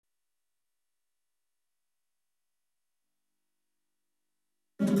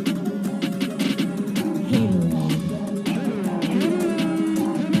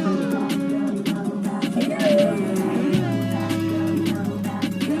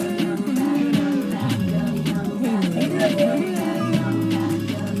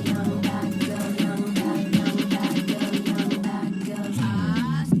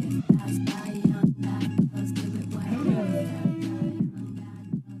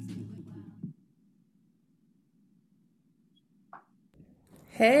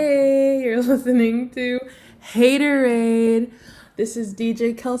Hey, you're listening to Haterade. This is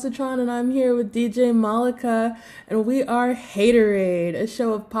DJ Kelsitron, and I'm here with DJ Mallika, and we are Haterade, a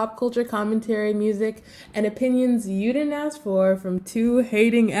show of pop culture commentary, music, and opinions you didn't ask for from two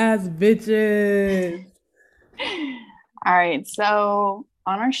hating ass bitches. All right, so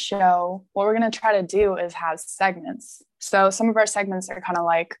on our show, what we're going to try to do is have segments. So some of our segments are kind of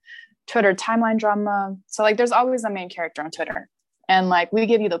like Twitter timeline drama. So like there's always a main character on Twitter. And like we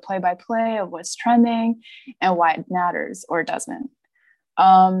give you the play-by-play of what's trending and why it matters or doesn't.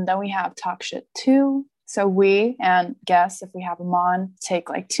 Then we have talk shit too. So we and guests, if we have them on, take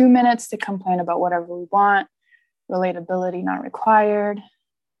like 2 minutes to complain about whatever we want. Relatability not required.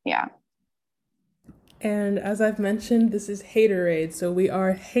 Yeah. And as I've mentioned, this is Haterade, so we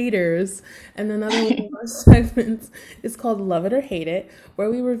are haters. And another one of our segments is called Love It or Hate It,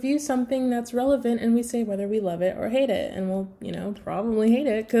 where we review something that's relevant and we say whether we love it or hate it. And we'll, probably hate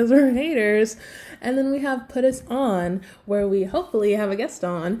it because we're haters. And then we have Put Us On, where we hopefully have a guest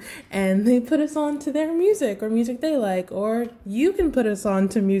on, and they put us on to their music or music they like. Or you can put us on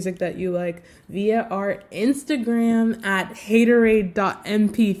to music that you like via our Instagram at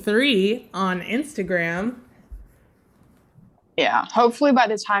haterade.mp3 on Instagram. Yeah, hopefully by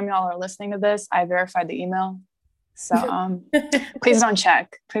the time y'all are listening to this, I verified the email. So please don't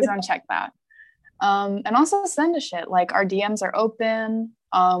check that. And also send us shit. Like our DMs are open.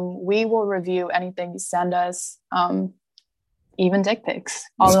 We will review anything you send us, even dick pics.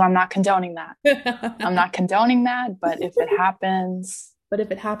 Although I'm not condoning that. But if it happens,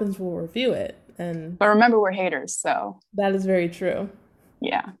 we'll review it. But remember, we're haters, so that is very true.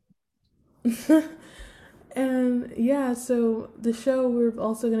 Yeah. And yeah, so the show, we're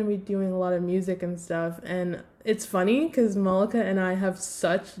also going to be doing a lot of music and stuff. And it's funny because Mallika and I have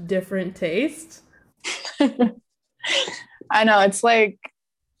such different tastes. I know. It's like,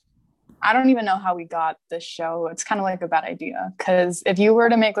 I don't even know how we got this show. It's kind of like a bad idea. Because if you were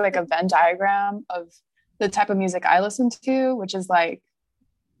to make like a Venn diagram of the type of music I listen to, which is like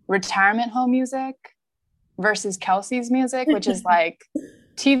retirement home music versus Kelsey's music, which is like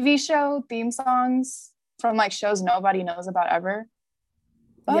TV show theme songs from like shows nobody knows about ever.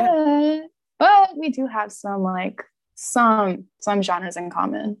 But we do have some genres in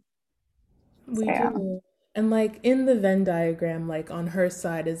common. We do. And like in the Venn diagram, like on her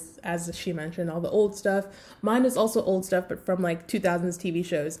side is, as she mentioned, all the old stuff. Mine is also old stuff, but from like 2000s TV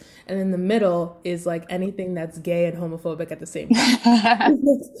shows. And in the middle is like anything that's gay and homophobic at the same time.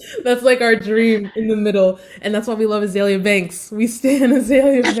 That's like our dream in the middle. And that's why we love Azealia Banks. We stand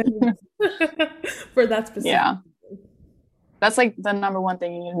Azealia Banks for that specific. Yeah. That's like the number one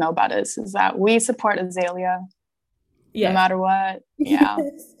thing you need to know about us is that we support Azealia. Yes. No matter what. Yeah.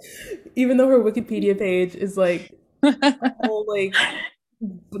 Even though her Wikipedia page is like a whole like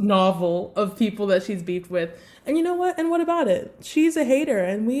novel of people that she's beefed with. And you know what? And what about it? She's a hater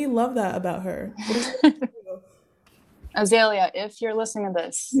and we love that about her. Azealia, if you're listening to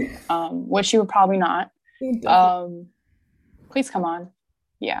this, which you would probably not, please come on.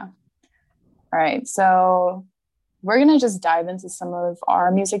 Yeah. All right. So we're going to just dive into some of our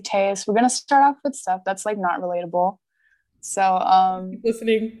music tastes. We're going to start off with stuff that's like not relatable. So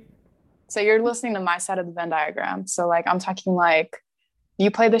you're listening to my side of the Venn diagram. So like I'm talking like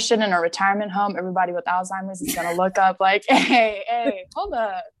you play this shit in a retirement home, everybody with Alzheimer's is gonna look up like, hey, hold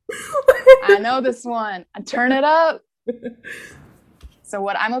up. I know this one. I turn it up. So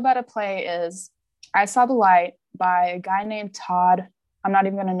what I'm about to play is I Saw the Light by a guy named Todd. I'm not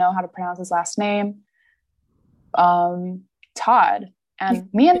even gonna know how to pronounce his last name. Todd. And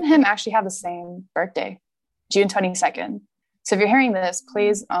me and him actually have the same birthday, June 22nd. So if you're hearing this,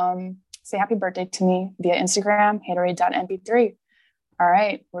 please say happy birthday to me via Instagram, haterade.mp3. All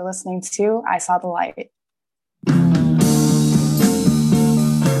right, we're listening to I Saw the Light.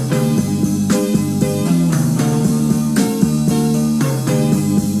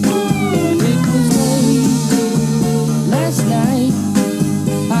 Last night,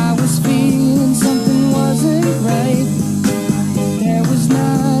 I was feeling something wasn't right. There was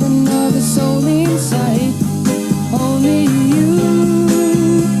not another soul in sight. Only you,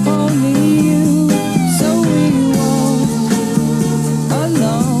 so we walked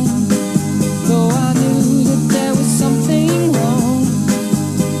along. Though I knew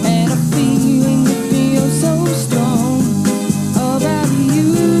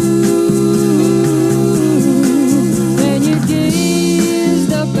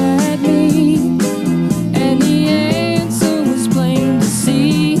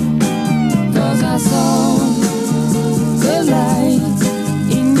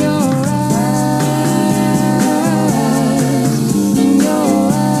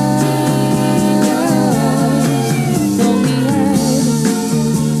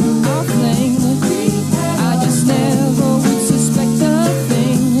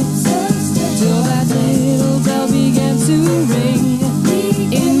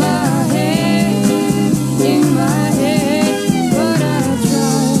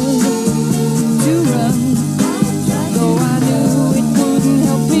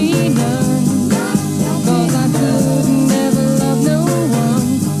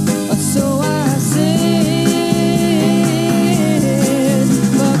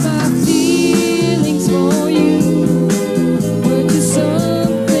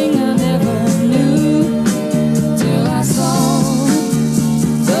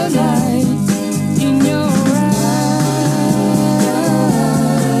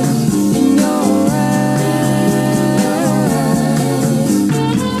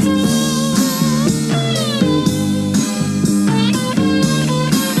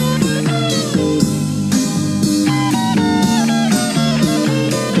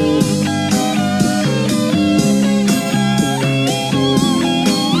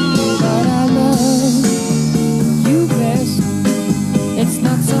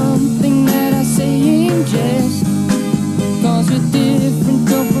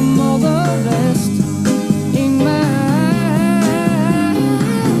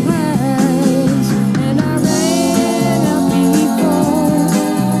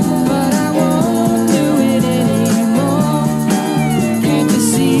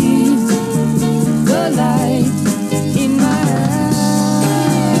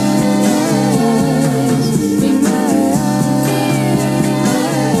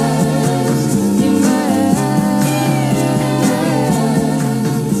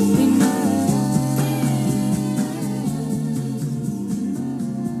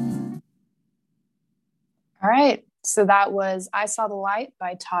All right. So that was I Saw the Light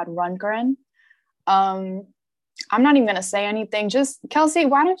by Todd Rundgren. I'm not even going to say anything. Just, Kelsey,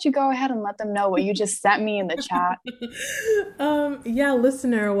 why don't you go ahead and let them know what you just sent me in the chat? Yeah,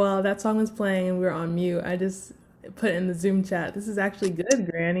 listener, while that song was playing and we were on mute, I just put in the Zoom chat. This is actually good,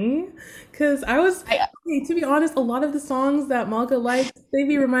 Granny. Because okay, to be honest, a lot of the songs that Malika likes, they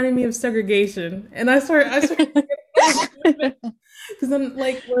be reminding me of segregation. And I started because then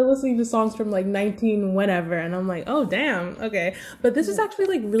like we're listening to songs from like 19 whenever, and I'm like, oh damn, okay. But this is actually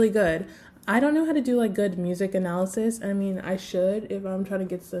like really good. I don't know how to do like good music analysis. I mean, I should if I'm trying to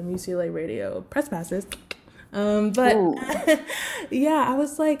get some UCLA radio press passes. But yeah,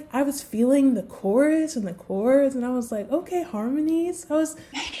 I was feeling the chorus and the chords, and I was like, okay, harmonies.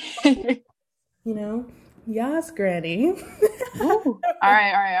 You know, yes, Granny. All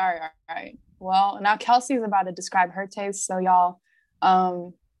right. Well, now Kelsey's about to describe her taste, so y'all,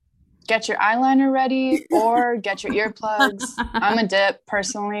 get your eyeliner ready or get your earplugs. I'm a dip,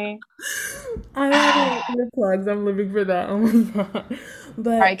 personally. I like earplugs. I'm living for that. Oh my god.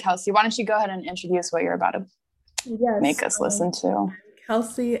 But all right, Kelsey, why don't you go ahead and introduce what you're about to make us listen to?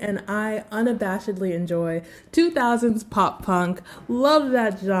 Kelsey and I unabashedly enjoy 2000s pop punk. Love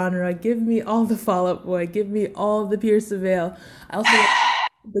that genre. Give me all the Fall Out Boy. Give me all the Pierce the Veil. I also like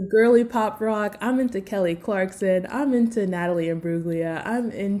the girly pop rock. I'm into Kelly Clarkson. I'm into Natalie Imbruglia. I'm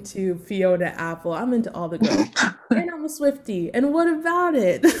into Fiona Apple. I'm into all the girls. And I'm a Swiftie. And what about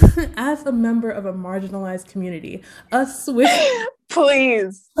it? As a member of a marginalized community, a Swiftie.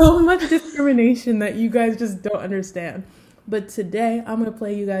 Please. So much discrimination that you guys just don't understand. But today, I'm going to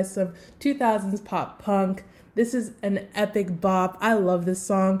play you guys some 2000s pop punk. This is an epic bop. I love this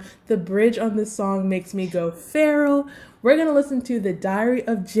song. The bridge on this song makes me go feral. We're going to listen to The Diary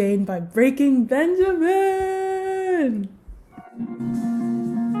of Jane by Breaking Benjamin.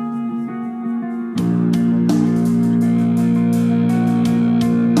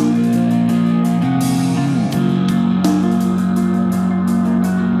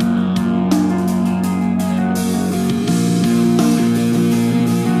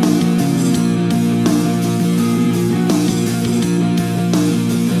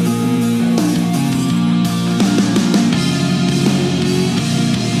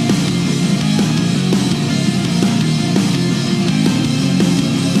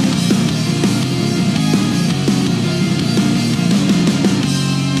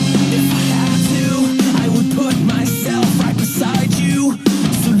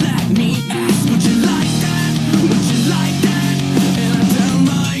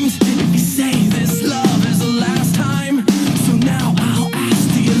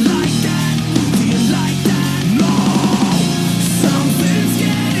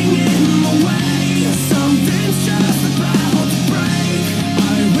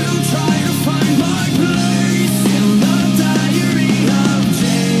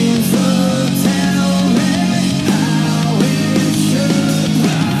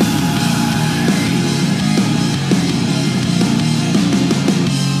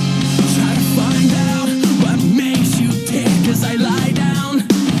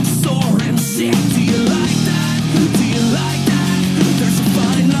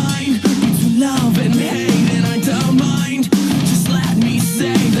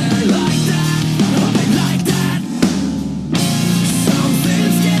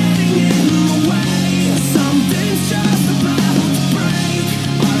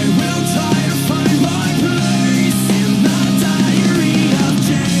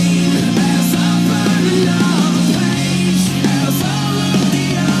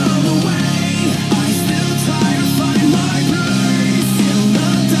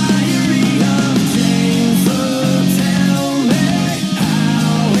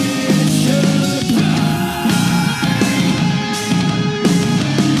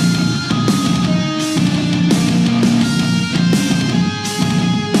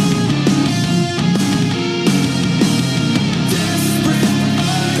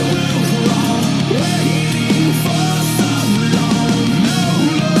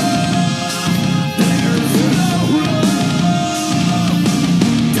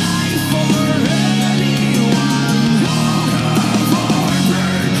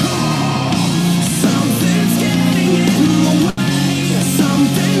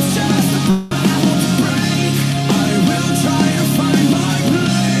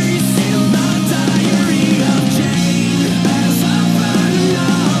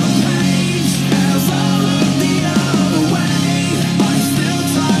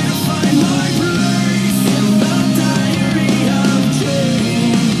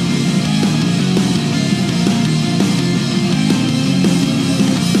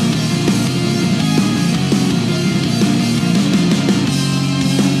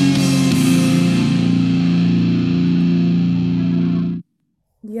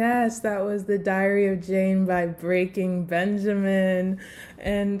 that was The Diary of Jane by Breaking Benjamin.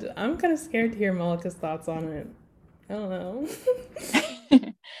 And I'm kind of scared to hear Mallika's thoughts on it. I don't know.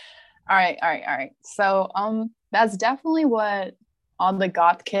 All right. So that's definitely what all the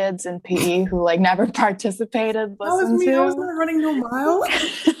goth kids in PE who like never participated listen to. I was not running no mile.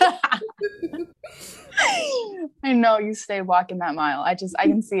 I know you stay walking that mile. I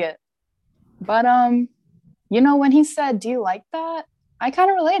can see it. But when he said, "Do you like that?" I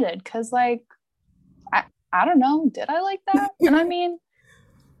kind of related because like I don't know, did I like that? And I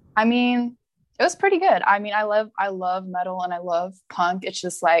mean, it was pretty good. I mean, I love metal and I love punk. It's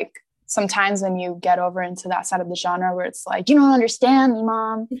just like sometimes when you get over into that side of the genre where it's like, you don't understand me,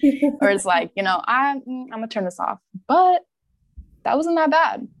 mom, or it's like, I'm gonna turn this off. But that wasn't that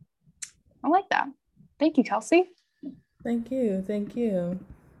bad. I like that. Thank you, Kelsey. Thank you.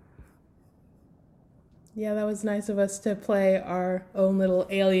 Yeah, that was nice of us to play our own little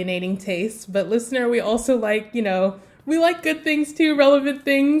alienating tastes. But listener, we also like, we like good things too, relevant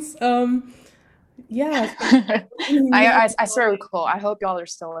things. Yeah. I swear we're cool. I hope y'all are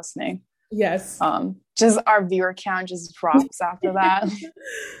still listening. Yes. Just our viewer count just drops after that.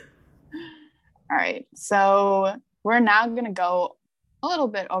 All right. So we're now going to go a little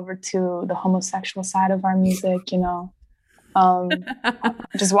bit over to the homosexual side of our music,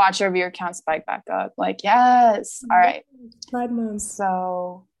 just watch your viewer count spike back up. Like, yes. All right. Pride Month.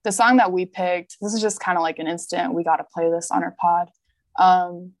 So the song that we picked, this is just kind of like an instant. We got to play this on our pod.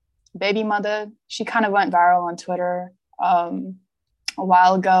 Bbymutha, she kind of went viral on Twitter a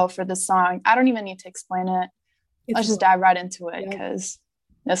while ago for this song. I don't even need to explain it. Let's just dive right into it because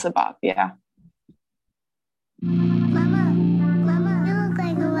it's a bop. Yeah.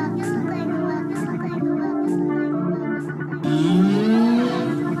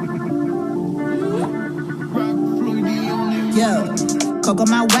 Yo, coke on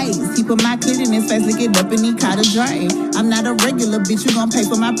my waist, he put my clit in his face, lick it up and he caught a drain. I'm not a regular bitch, you gon' pay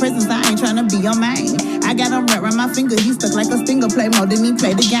for my presence, I ain't tryna be your main. I got him wrapped around my finger, he stuck like a stinger, play more than he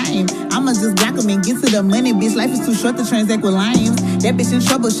play the game. I'ma just block him and get to the money, bitch, life is too short to transact with lames. That bitch in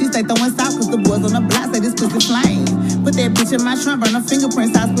trouble, she stay throwing salt, cause the boys on the block say this pussy flame. Put that bitch in my trunk, burn her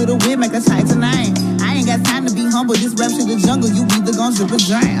fingerprints, I split a wig, make her change her name. I ain't got time to be humble, this rap shit the jungle, you either gon' drip or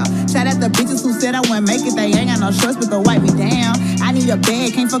drown. Shout out the bitches who said I wouldn't make it, they ain't got no choice but to wipe me down. I need a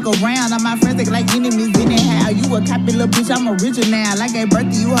bag, can't fuck around, all my friends act like enemies anyhow. You a copy little bitch, I'm original, I gave birth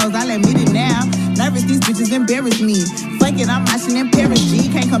to you hoes, I'll admit it now. Nervous, these bitches embarrass me. Fuck it, I'm watching in Paris, G.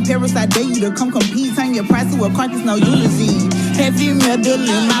 Can't compare us, I dare you to come compete. Turn your price to a carcass, no eulogy. Heavy metal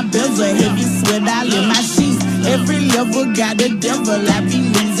in my bezel, heavy sweat all in my sheets. Every level got a devil, I be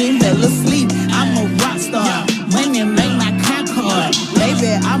losing hella sleep. I'm a rock star, money make my cock hard.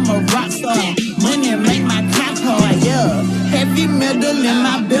 Baby, I'm a rock star, money make my cock hard, yeah. Heavy metal in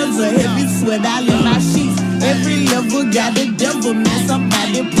my bezel, heavy sweat all in my sheets. Every level got a devil, man,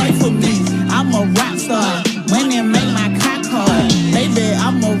 somebody pray for me. I'm a rock star, money make my cock hard. Baby,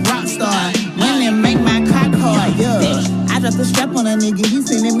 I'm a rock star, money make my cock hard, yeah. I dropped a strap on a nigga, he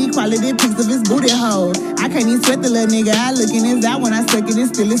sending me quality pics of his booty hole. I can't even sweat the little nigga, I look in his eye when I suck it and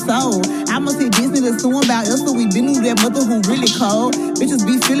still his soul. I must hit Disney to sue about us, so we been knew that mother who really cold. Bitches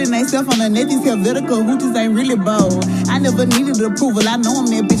be feeling they self on the net, these Helvetica hoochies ain't really bold. I never needed approval, I know I'm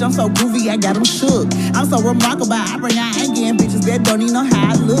that bitch, I'm so groovy, I got them shook. I'm so remarkable, I bring out getting bitches that don't even know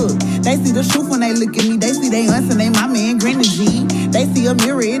how I look. They see the truth when they look at me, they see they aunts and they mama and granny G. They see a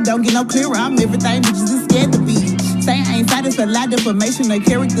mirror, it don't get no clearer, I'm everything bitches is scared to be. Say I ain't fight, it's a lot of information, the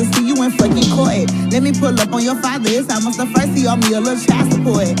character see you in fucking court. Let me pull up on your father, it's almost the first he owe me a little child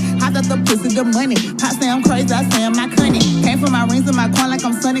support. Hopped out the pussy, the money, pop say I'm crazy, I say I'm not cunning. Came from my rings and my coin like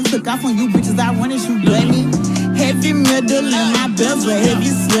I'm Sonic, took off on you bitches, I run it, you bunny. Heavy metal in my bezel, heavy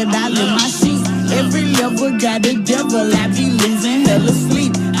sweat all in my sheets. Every level got a devil, I be losing hella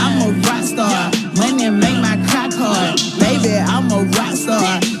sleep. I'm a rock star, money make my cock hard. Baby, I'm a rock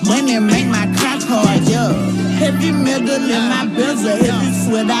star, money make my cock hard, yeah. Heavy metal in my bezel, heavy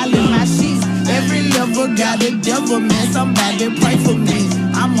sweat all in my sheets. Every level got a devil, man, somebody pray for me.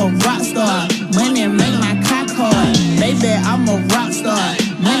 I'm a rock star, money make my cock hard. Baby, I'm a rock star,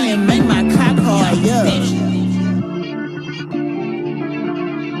 money make my cock hard, yeah.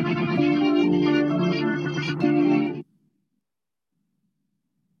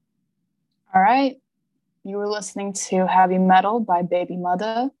 All right. You were listening to Heavy Metal by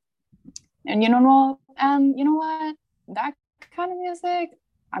Bbymutha. And you know what? That kind of music,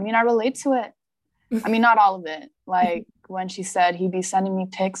 I mean, I relate to it. I mean, not all of it. Like when she said he'd be sending me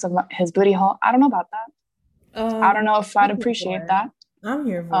pics of his booty hole. I don't know about that. I don't know if I'd appreciate that. I'm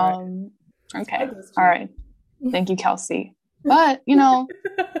here for it. Okay. All right. Thank you, Kelsey. But, you know,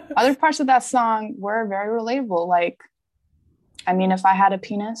 other parts of that song were very relatable. Like, I mean, if I had a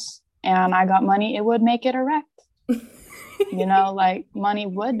penis and I got money, it would make it erect. You know, like money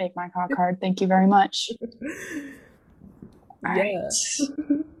would make my cock hard. Thank you very much. All right.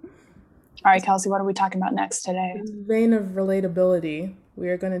 All right, Kelsey, what are we talking about next today? In the vein of relatability, we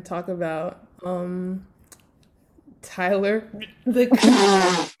are going to talk about Tyler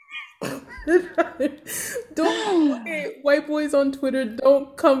okay, white boys on Twitter,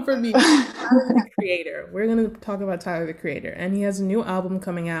 don't come for me. Tyler the Creator. We're gonna talk about Tyler the Creator, and he has a new album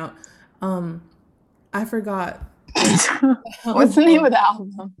coming out. I forgot. What's the name of the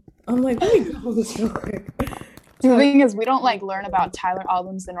album? I'm like, let me Google this real quick. The thing is, we don't like learn about Tyler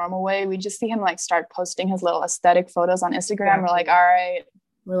albums the normal way. We just see him like start posting his little aesthetic photos on Instagram. Yeah. We're like, all right.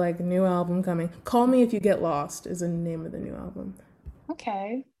 We're like, new album coming. Call Me If You Get Lost is the name of the new album.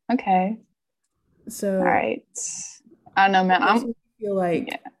 Okay. So, all right. I don't know, man. I feel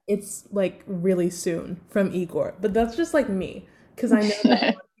like it's like really soon from Igor, but that's just like me, because I know that a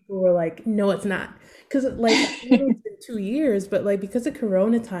lot of people were like, no, it's not, because like it's been 2 years, but like because of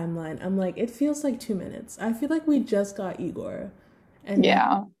Corona timeline, I'm like, it feels like 2 minutes. I feel like we just got Igor, and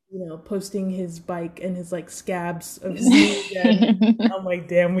you know, posting his bike and his like scabs of sneeze, and I'm like,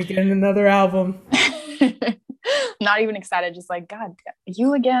 damn, we getting another album. Not even excited, just like, God,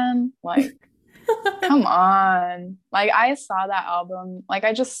 you again, like. Come on. Like, I saw that album. Like,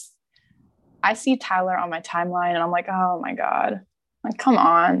 I see Tyler on my timeline and I'm like, oh my God. Like, come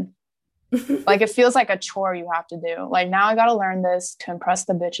on. Like, it feels like a chore you have to do. Like, now I gotta learn this to impress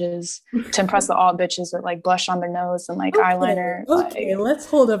the bitches, to impress the all bitches with like blush on their nose and like eyeliner. Okay, let's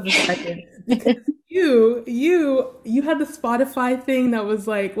hold up a second. Because you had the Spotify thing that was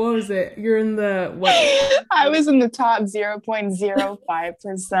like, what was it? You're in the what? I was in the top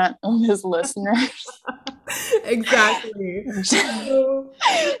 0.05% of his listeners. Exactly.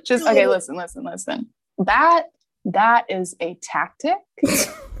 Just okay, listen. That is a tactic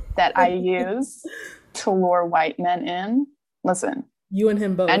that I use to lure white men in. Listen. You and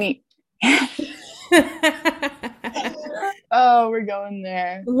him both. Oh, we're going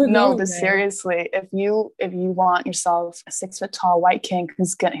there. No, but seriously, if you want yourself a 6 foot tall white king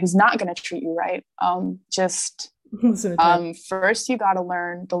who's not gonna treat you right, first you gotta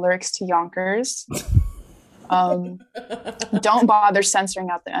learn the lyrics to Yonkers. Don't bother censoring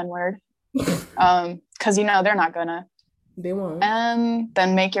out the N-word, because you know they're not gonna. They won't. And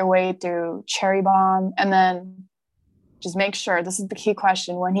then make your way through Cherry Bomb, and then just make sure, this is the key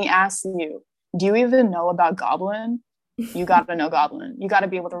question, when he asks you, do you even know about Goblin? You gotta know Goblin. You gotta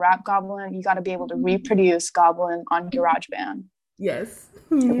be able to rap Goblin. You gotta be able to reproduce Goblin on GarageBand. Yes.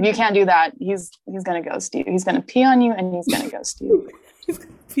 If you can't do that, he's gonna ghost you. He's gonna pee on you and he's gonna ghost you. He's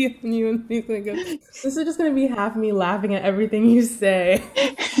gonna pee on you and he's gonna ghost you. This is just gonna be half me laughing at everything you say.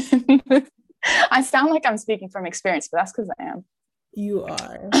 I sound like I'm speaking from experience, but that's because I am. You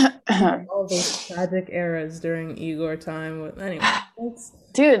are. All those tragic eras during Igor time. Anyway,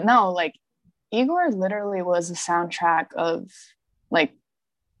 dude, no, like Igor literally was the soundtrack of like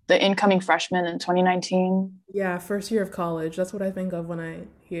the incoming freshman in 2019. Yeah, first year of college. That's what I think of when I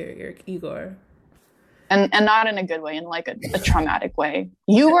hear Igor. And not in a good way, in like a traumatic way.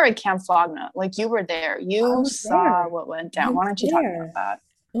 You were at Camp Flogna. Like, you were there. You saw what went down. Why don't you talk about that?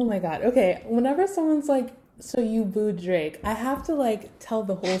 Oh my God. Okay. Whenever someone's like, so you booed Drake, I have to like tell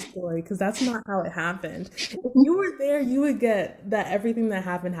the whole story, because that's not how it happened. If you were there, you would get that everything that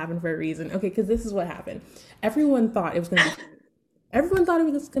happened for a reason. Okay, because this is what happened. Everyone thought it was going to be Everyone thought it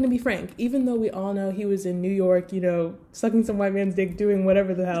was going to be Frank, even though we all know he was in New York, you know, sucking some white man's dick, doing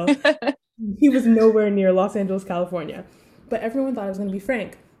whatever the hell. He was nowhere near Los Angeles, California. But everyone thought it was going to be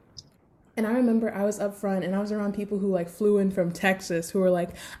Frank. And I remember I was up front and I was around people who like flew in from Texas who were like,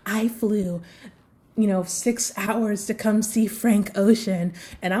 I flew, 6 hours to come see Frank Ocean.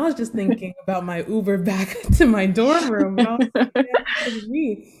 And I was just thinking about my Uber back to my dorm room. And I was like, it was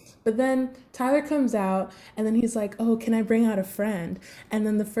me. But then Tyler comes out and then he's like, oh, can I bring out a friend? And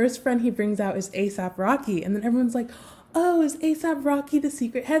then the first friend he brings out is A$AP Rocky. And then everyone's like, oh, is A$AP Rocky the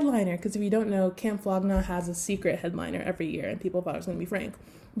secret headliner? Because if you don't know, Camp Flogna has a secret headliner every year and people thought it was going to be Frank.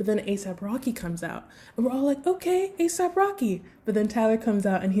 But then A$AP Rocky comes out and we're all like, okay, A$AP Rocky. But then Tyler comes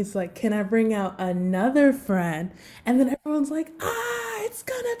out and he's like, can I bring out another friend? And then everyone's like, it's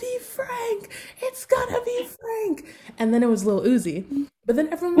gonna be Frank. It's gonna be Frank. And then it was Lil Uzi. But then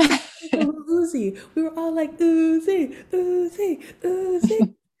everyone was like, Lil Uzi. We were all like, Uzi, Uzi,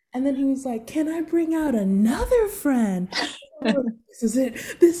 Uzi. And then he was like, can I bring out another friend? This is it.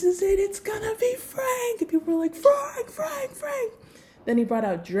 It's gonna be Frank. And people were like, Frank. Then he brought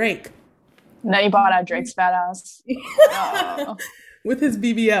out Drake. And then he bought out Drake's fat ass. Oh. With his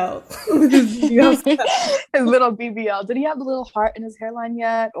BBL. With his BBL. His little BBL. Did he have the little heart in his hairline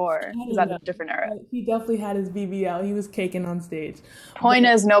yet? Or is that a different era? He definitely had his BBL. He was caking on stage. Point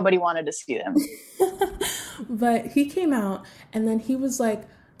is, nobody wanted to see him. But he came out and then he was like,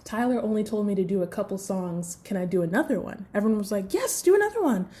 Tyler only told me to do a couple songs. Can I do another one? Everyone was like, yes, do another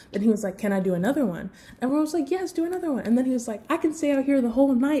one. Then he was like, can I do another one? Everyone was like, yes, do another one. And then he was like, I can stay out here the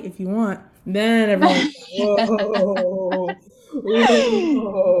whole night if you want. Then everyone was like, whoa.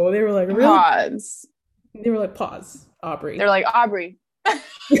 They were like, really? Pause. They were like, pause, Aubrey. They're like, Aubrey.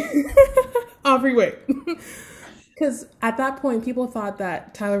 Aubrey, wait. Because at that point, people thought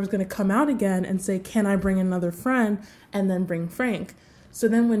that Tyler was going to come out again and say, can I bring another friend? And then bring Frank. So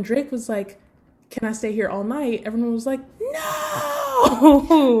then when Drake was like, can I stay here all night? Everyone was like, no!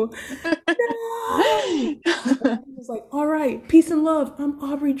 No! He was like, all right, peace and love. I'm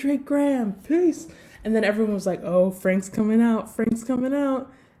Aubrey Drake Graham. Peace. And then everyone was like, oh, Frank's coming out. Frank's coming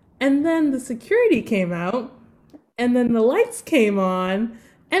out. And then the security came out. And then the lights came on.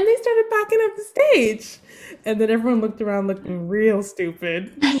 And they started backing up the stage. And then everyone looked around looking real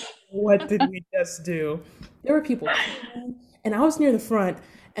stupid. What did we just do? There were people crying. And I was near the front,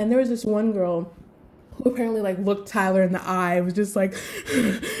 and there was this one girl who apparently like looked Tyler in the eye, was just like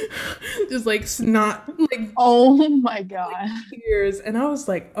snot, like, oh my god, like, tears. And I was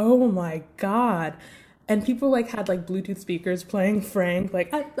like, oh my god. And people like had like Bluetooth speakers playing Frank,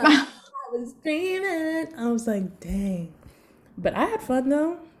 like I thought I was dreaming. I was like, dang. But I had fun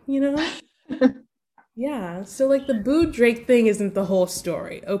though, you know. Yeah, so like the boo Drake thing isn't the whole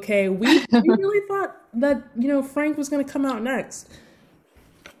story, okay? We really thought that, you know, Frank was going to come out next.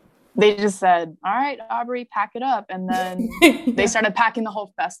 They just said, all right, Aubrey, pack it up. And then they started packing the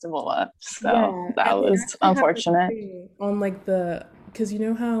whole festival up. So that was unfortunate. On like because you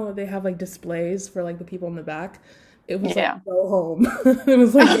know how they have like displays for like the people in the back? It was like, go home. It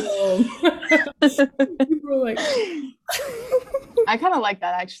was like, go home. People were like... I kind of like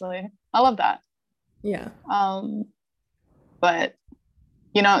that, actually. I love that. Yeah. But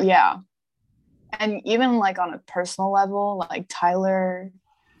you know, yeah. And even like on a personal level, like Tyler,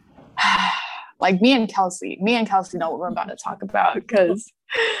 like me and Kelsey know what we're about to talk about, because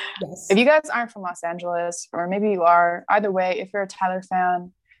if you guys aren't from Los Angeles, or maybe you are, either way, if you're a Tyler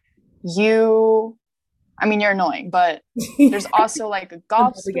fan, you're annoying, but there's also like a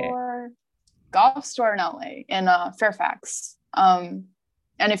golf store in LA, in Fairfax.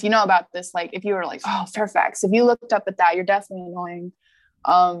 And if you know about this, like if you were like, oh, Fairfax, if you looked up at that, you're definitely annoying.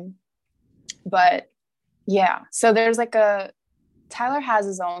 But yeah, so there's like Tyler has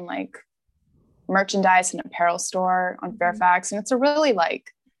his own like merchandise and apparel store on Fairfax. And it's a really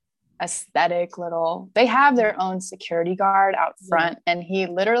like aesthetic they have their own security guard out front. And he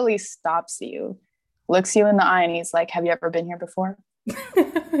literally stops you, looks you in the eye, and he's like, have you ever been here before?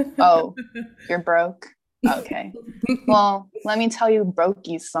 Oh, you're broke? Okay. Well, let me tell you,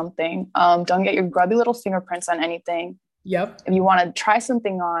 brokey, something. Don't get your grubby little fingerprints on anything. Yep. If you want to try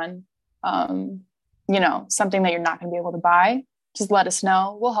something on, you know, something that you're not going to be able to buy, just let us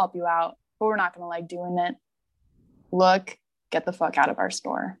know. We'll help you out, but we're not going to like doing it. Look, get the fuck out of our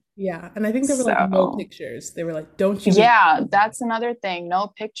store. Yeah. And I think there were like no pictures. They were like, don't you? Yeah, that's another thing.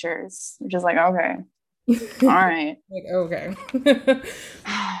 No pictures. Just like, okay. All right. Like, okay.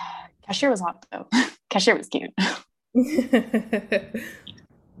 Cashier was hot though. Cashier was cute.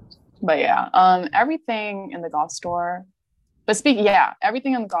 But yeah, everything in the golf store.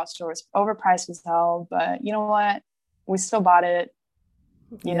 Everything in the golf store was overpriced as hell. But you know what? We still bought it.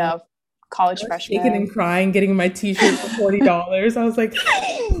 You know, college freshman. Shaking and crying, getting my t-shirt for $40. I was like,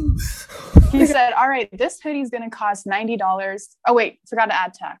 he said, all right, this hoodie's going to cost $90. Oh, wait, forgot to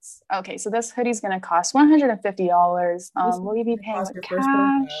add tax. Okay, so this hoodie's going to cost $150. Will you be paying with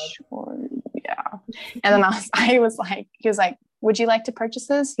cash? Or, yeah. And then he was like, would you like to purchase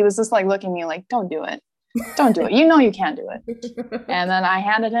this? He was just like looking at me like, don't do it. Don't do it. You know you can't do it. And then I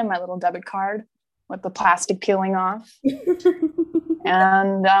handed him my little debit card with the plastic peeling off.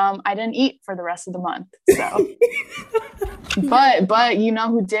 And I didn't eat for the rest of the month. So, but you know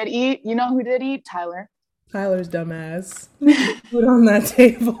who did eat? You know who did eat? Tyler. Tyler's dumbass put on that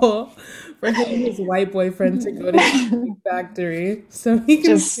table for him and his white boyfriend to go to the factory so he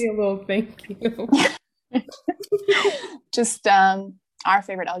can say a little thank you. Just our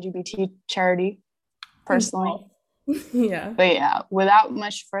favorite LGBT charity, personally. Yeah. But yeah, without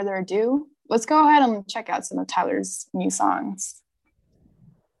much further ado, let's go ahead and check out some of Tyler's new songs.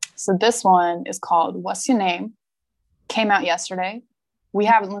 So this one is called What's Your Name? Came out yesterday. We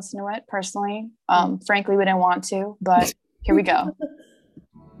haven't listened to it personally. Frankly, we didn't want to, but here we go.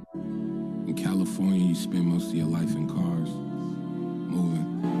 In California, you spend most of your life in cars,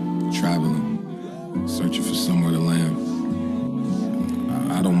 moving, traveling, searching for somewhere to land.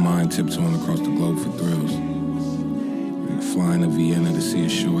 I don't mind tiptoeing across the globe for thrills. Flying to Vienna to see a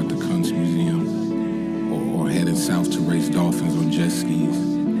show at the Kunstmuseum, or heading south to race dolphins on jet skis.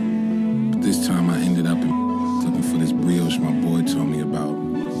 But this time I ended up looking for this brioche my boy told me about.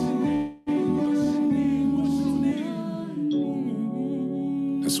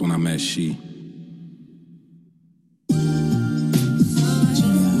 That's when I met she.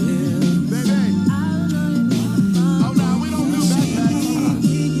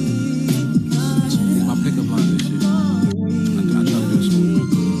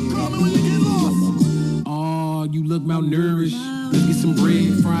 Malnourished. Let's get some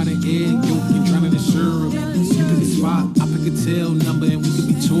bread, fried an egg, yolk, and drown it in syrup. You pick a spot, I pick a tail number, and we could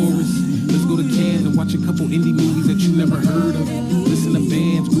be tourists. Let's go to Cannes and watch a couple indie movies that you never heard of. Listen to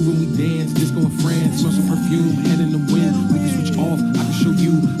bands, groove when we dance, disco in France, smell some perfume, head in the wind. We can switch off, I can show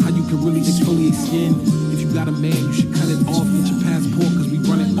you how you can really exfoliate skin. If you got a man, you should cut it off, get your passport, cause we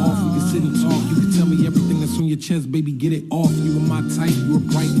run it off. We can sit and talk, you can tell me everything that's on your chest, baby, get it off. You are my type, you a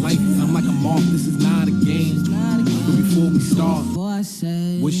bright light, I'm like a moth, this is not a game. But before we start, what's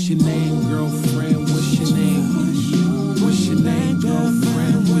your name, girlfriend? What's your name? What's your name,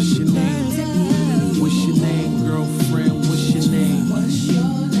 girlfriend? What's your name? What's your name, girlfriend? What's your name? What's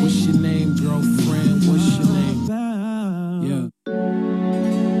your name, girlfriend? What's your name? Yeah.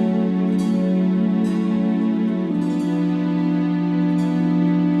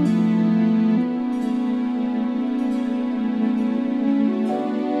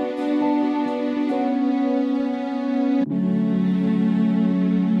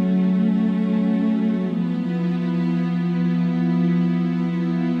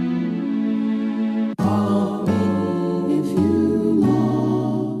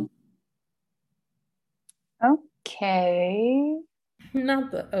 Okay.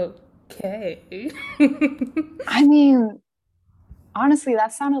 Not the okay. I mean, honestly,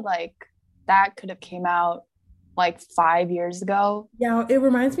 that sounded like that could have came out like 5 years ago. Yeah, it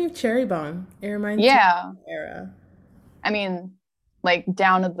reminds me of Cherry Bomb. It reminds me of the era. I mean, like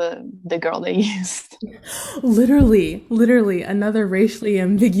down to the girl they used. Literally another racially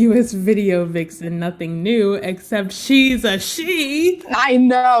ambiguous video vixen. Nothing new except she's a she. I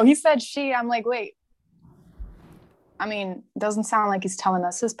know. He said she. I'm like, wait. I mean, it doesn't sound like he's telling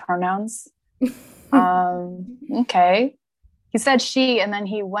us his pronouns. Okay. He said she, and then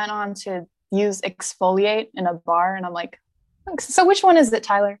he went on to use exfoliate in a bar, and I'm like, so which one is it,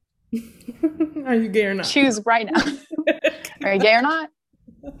 Tyler? Are you gay or not? Choose right now. Are you gay or not?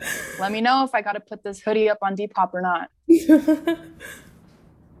 Let me know if I got to put this hoodie up on Depop or not.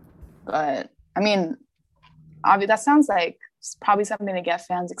 But, I mean, obviously, that sounds like it's probably something to get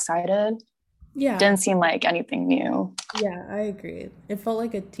fans excited. Yeah. Didn't seem like anything new. Yeah, I agree. It felt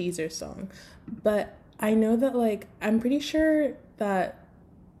like a teaser song. But I know that, like, I'm pretty sure that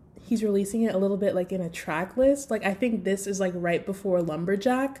he's releasing it a little bit, like, in a track list. Like, I think this is, like, right before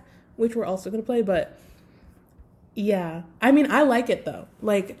Lumberjack, which we're also going to play. But, yeah. I mean, I like it, though.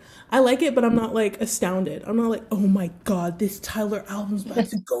 Like, I like it, but I'm not, like, astounded. I'm not like, oh, my God, this Tyler album's about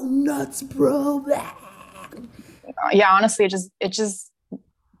to go nuts, bro. Yeah, honestly, it just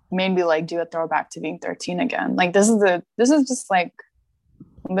made me like do a throwback to being 13 again. Like this is just like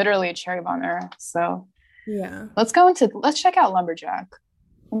literally a Cherry Bomb era. So yeah, let's check out Lumberjack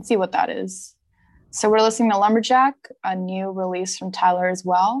and see what that is. So we're listening to Lumberjack, a new release from Tyler as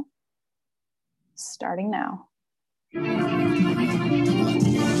well, starting now. Shout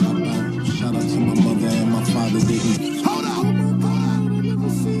out to my mother and my father didn't. Hold up!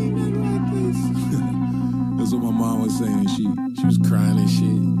 That's what my mom was saying. She was crying and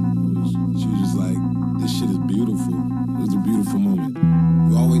shit. She was just like, this shit is beautiful. It was a beautiful moment.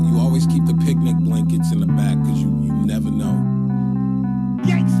 You always keep the picnic blankets in the back because you never know.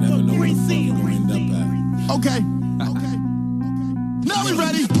 You never know where the fuck you're going to end up at. Okay. Now we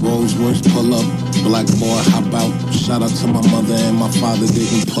ready. Rolls Royce pull up, black boy hop out. Shout out to my mother and my father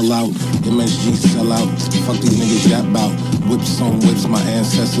didn't pull out. MSG sell out, fuck these niggas yap out. Whips on whips, my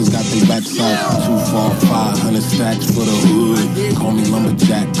ancestors got their backs out. 2, 4, 500 stacks for the hood. Call me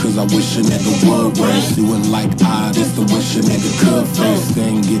Lumberjack, cause I wish a nigga would. Race doing like this the wish a nigga could face. They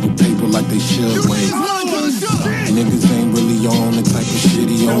ain't getting paper like they should wait. Niggas ain't really on the type of shit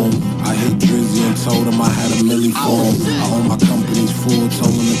he on. I hit Drizzy and told him I had a milli for him. I own my company's full,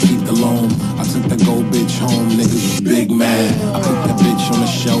 told him to keep the loan. I took that gold bitch home, niggas was big mad. I put that bitch on the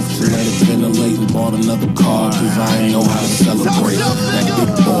shelf to let it ventilate and bought another car, cause I ain't know how to celebrate. That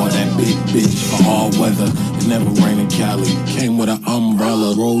big boy, that big bitch for all weather. weather. It never rained in Cali. Came with an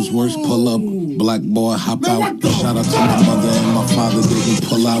umbrella. Rolls Royce pull up. Black boy hop out. Shout out to my mother and my father didn't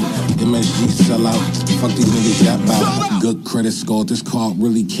pull out. MSG sell out. Fuck these niggas yap out. Good credit score. This car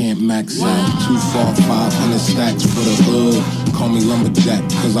really can't max out. 2, 4, 500 stacks for the hood. Call me lumberjack,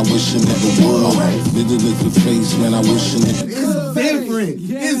 cause I wish you never would. Did it with the face, man, I wish you never. It's different.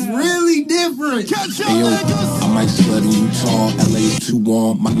 It's really different. Hey yo, I might slut in Utah. LA's too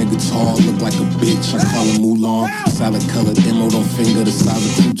warm. My nigga tall, look like a bitch. I call him Mulan. Salad colored emerald on finger, the size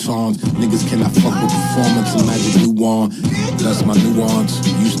of croutons. Niggas cannot fuck with performance and magic new on. That's my nuance.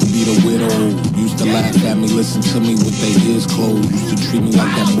 Used to be the widow. Used to laugh at me, listen to me with their ears closed. Used to treat me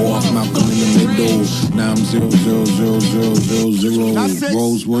like that boy Malcolm in the middle. Now I'm 0, 0, 0, 0, 0, 0.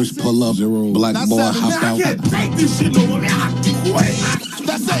 Rolls Royce pull up. 0. Black boy hop out. I can't take this shit no more. I quit.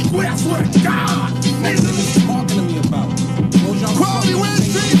 That's it. Quit. I swear to God. Niggas talking to me about quality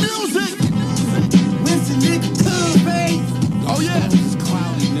Wednesday music. Wednesday nigga come, babe. Oh yeah. It's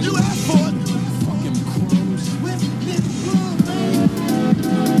cloudy, nigga. You asked for it. Fucking crumbs. Wednesday nigga come, babe.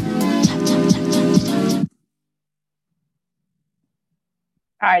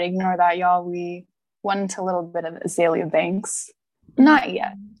 All right, ignore that, y'all. We went into a little bit of Azealia Banks. Not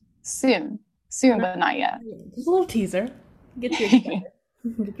yet. Soon, but not yet. Just a little teaser. Get your dick.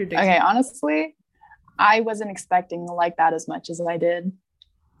 Okay, honestly, I wasn't expecting to like that as much as I did.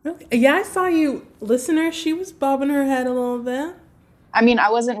 Okay. Yeah, I saw you, listener. She was bobbing her head a little bit. I mean, I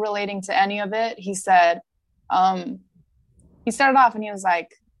wasn't relating to any of it. He said, he started off and he was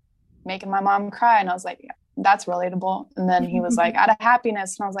like, making my mom cry. And I was like, yeah, that's relatable. And then he was like, out of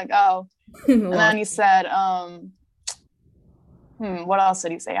happiness. And I was like, oh. And then he said, what else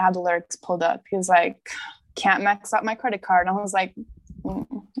did he say? I had the lyrics pulled up. He was like, can't max out my credit card. And I was like,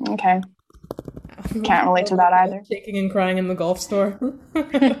 okay. Can't relate to that either. Shaking and crying in the golf store. All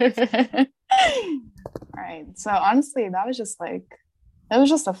right. So honestly, that was just like, it was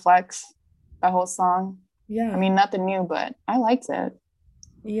just a flex, that whole song. Yeah. I mean, nothing new, but I liked it.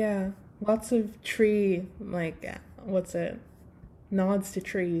 Yeah. Lots of tree, like, what's it? Nods to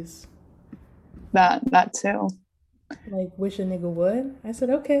trees. That too. Like, wish a nigga would. I said,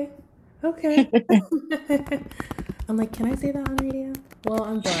 okay. I'm like, can I say that on radio? Well,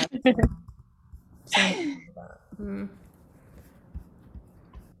 I'm black.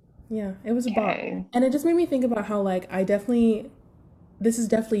 Yeah, it was a bop. And it just made me think about how, like, this is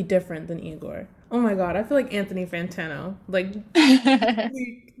definitely different than Igor. Oh my God, I feel like Anthony Fantano. Like,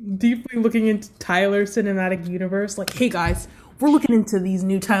 deeply looking into Tyler cinematic universe. Like, hey guys, we're looking into these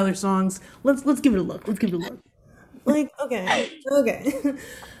new Tyler songs. Let's give it a look. Like, okay.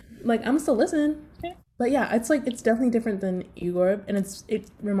 Like, I'm still listening. But yeah, it's definitely different than Igor, and it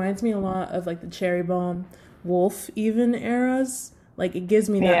reminds me a lot of like the Cherry Bomb, Wolf even eras. Like, it gives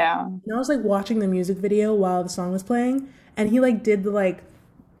me that. Yeah. And I was like watching the music video while the song was playing, and he like did the like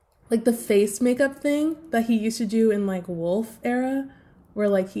the face makeup thing that he used to do in like Wolf era, where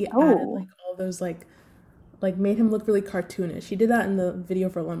like he added like all those like made him look really cartoonish. He did that in the video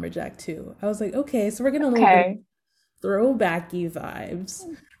for Lumberjack too. I was like, okay, so we're getting a little bit throwbacky vibes.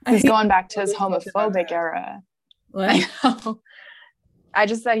 He's going back to his homophobic era. What? I know. I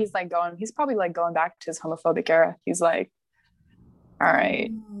just said he's probably like going back to his homophobic era. He's like, all right.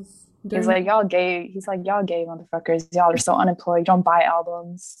 He's like, y'all gay motherfuckers. Y'all are so unemployed. Don't buy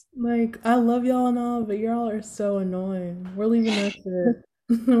albums. Like, I love y'all and all, but y'all are so annoying. We're leaving that shit.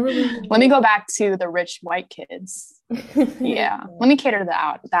 Let me go back to the rich white kids. Yeah. Let me cater to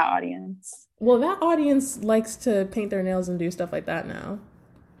that audience. Well, that audience likes to paint their nails and do stuff like that now.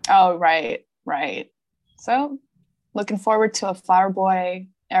 Oh, right. So, looking forward to a Flower Boy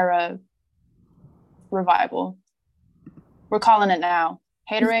era revival. We're calling it now.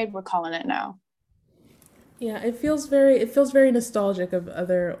 Haterade, we're calling it now. Yeah, it feels very nostalgic of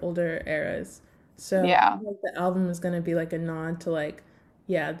other older eras. So yeah, like the album is gonna be like a nod to like,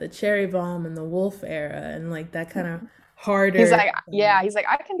 yeah, the Cherry Bomb and the Wolf era and like that kind of harder. He's like,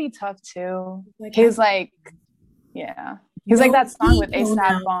 I can be tough too. He's like like that song with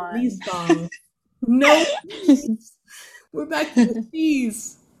A$AP on. These songs. No, we're back to the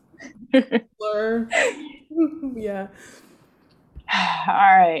cheese. Blur. Yeah. All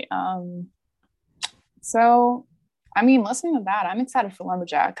right. So, I mean, listening to that, I'm excited for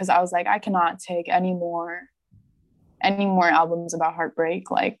Lumberjack because I was like, I cannot take any more albums about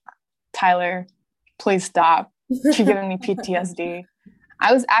heartbreak. Like, Tyler, please stop. You're giving me PTSD.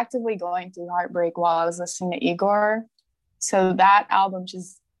 I was actively going through heartbreak while I was listening to Igor. So that album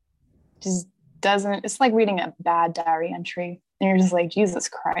just doesn't, it's like reading a bad diary entry. And you're just like, Jesus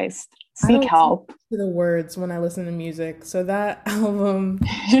Christ. Seek help. To the words when I listen to music. So that album,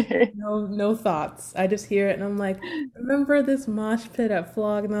 no thoughts. I just hear it and I'm like, remember this mosh pit at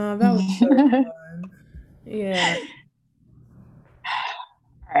Flognaw? That was so fun. Yeah.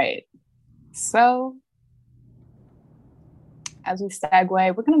 All right. So as we segue,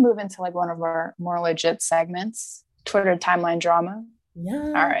 we're going to move into like one of our more legit segments, Twitter timeline drama. Yeah.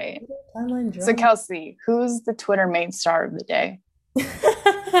 All right. Timeline drama. So Kelsey, who's the Twitter main star of the day?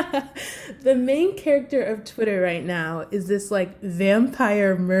 The main character of Twitter right now is this like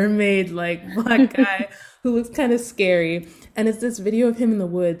vampire mermaid like black guy who looks kind of scary, and it's this video of him in the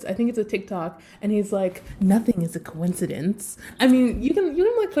woods. I think it's a TikTok, and he's like, nothing is a coincidence. I mean, you can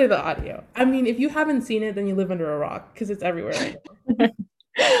like play the audio. I mean, if you haven't seen it, then you live under a rock because it's everywhere right now.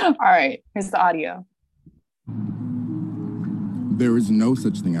 All right, here's the audio. There is no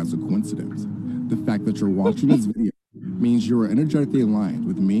such thing as a coincidence. The fact that you're watching this video means you are energetically aligned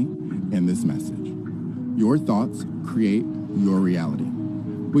with me and this message. Your thoughts create your reality.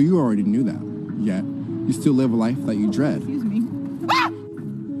 But you already knew that, yet you still live a life that you dread. Excuse me.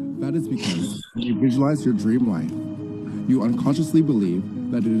 That is because when you visualize your dream life, you unconsciously believe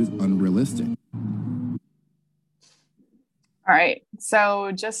that it is unrealistic. All right,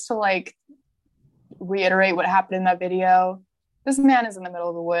 so just to like reiterate what happened in that video, this man is in the middle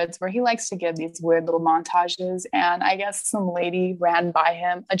of the woods where he likes to give these weird little montages. And I guess some lady ran by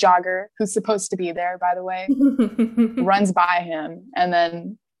him, a jogger who's supposed to be there, by the way, runs by him. And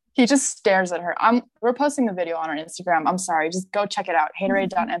then he just stares at her. We're posting the video on our Instagram. I'm sorry. Just go check it out.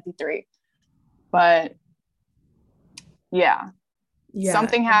 Haterade.mp3. But yeah,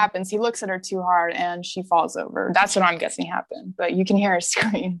 something happens. He looks at her too hard and she falls over. That's what I'm guessing happened. But you can hear her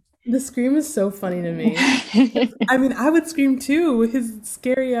scream. The scream is so funny to me. I mean, I would scream too with his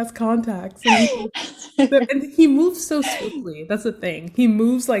scary ass contacts. And he moves so swiftly. That's the thing. He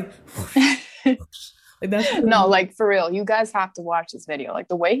moves like that's no, like for real. You guys have to watch this video. Like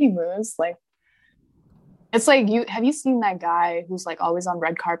the way he moves, like it's like have you seen that guy who's like always on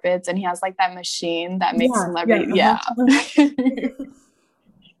red carpets and he has like that machine that makes celebrity? Yeah.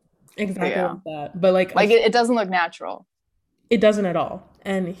 Exactly like that. But like it doesn't look natural. It doesn't at all.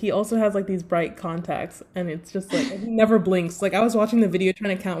 And he also has like these bright contacts and it's just like he never blinks. Like I was watching the video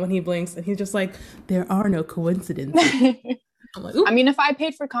trying to count when he blinks and he's just like, there are no coincidences. I'm like, I mean, if I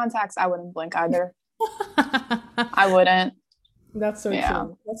paid for contacts, I wouldn't blink either. I wouldn't. That's so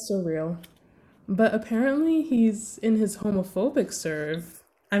true. That's so real. But apparently he's in his homophobic serve.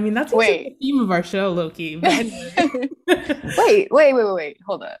 I mean, that's the theme of our show, Loki. But anyway. Wait.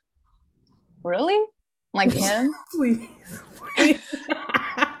 Hold up. Really? Like him? Please.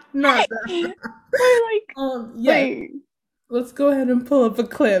 Not that. Wait. Let's go ahead and pull up a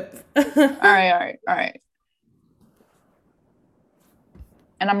clip. All right.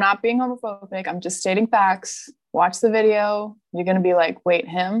 And I'm not being homophobic. I'm just stating facts. Watch the video. You're going to be like, wait,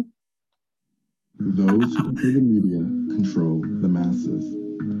 him? Those who control the media control the masses.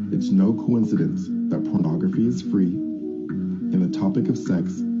 It's no coincidence that pornography is free and the topic of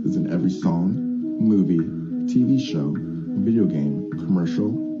sex is in every song, movie, TV show, video game, commercial,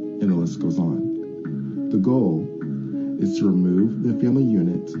 and the list goes on. The goal is to remove the family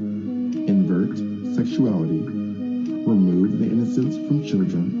unit, invert sexuality, remove the innocence from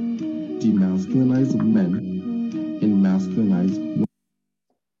children, demasculinize men, and masculinize women.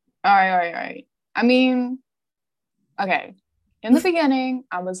 All right. I mean, okay. In the beginning,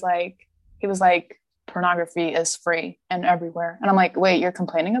 he was like, pornography is free and everywhere. And I'm like, wait, you're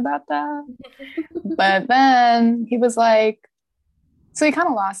complaining about that? But then he was like, so he kind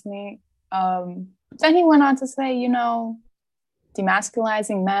of lost me. Then he went on to say,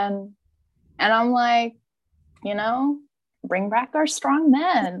 demasculizing men. And I'm like, bring back our strong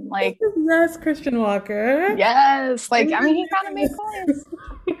men. Like, yes, Christian Walker. Yes. Like, I mean, he kind of made points.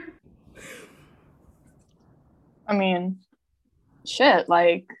 I mean, shit,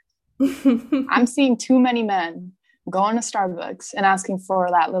 like, I'm seeing too many men going to Starbucks and asking for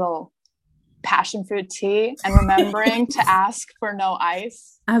that little passionfruit tea and remembering to ask for no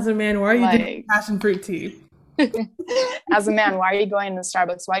ice. As a man, why are you drinking passionfruit tea? As a man, why are you going to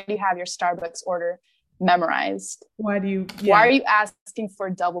Starbucks? Why do you have your Starbucks order memorized? Why are you asking for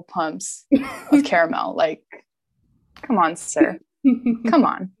double pumps of caramel? Like, come on, sir. Come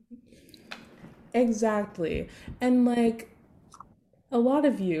on. Exactly. And like, a lot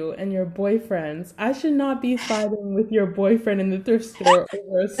of you and your boyfriends, I should not be fighting with your boyfriend in the thrift store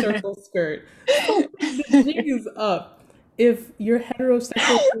over a circle skirt. So the jig is up if you're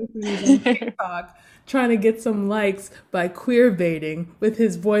heterosexual person on TikTok trying to get some likes by queer baiting with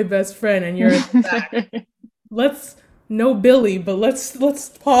his boy best friend and you're in the back. Let's no Billy, but let's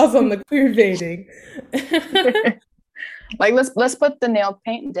pause on the queer baiting. Like let's put the nail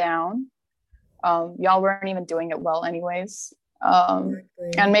paint down. Y'all weren't even doing it well anyways. Exactly.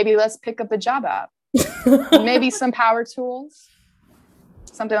 And maybe let's pick up a job app. Maybe some power tools.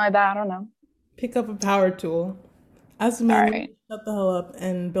 Something like that. I don't know. Pick up a power tool. As a man, All right. shut the hell up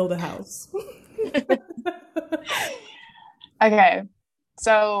and build a house. Okay.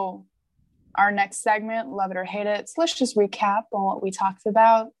 So our next segment, love it or hate it. So let's just recap on what we talked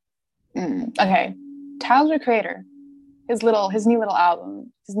about. Okay. Tyler, the Creator, his new little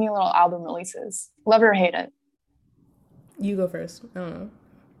album releases. Love it or hate it. You go first. I don't know.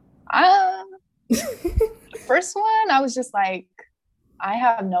 First one, I was just like, I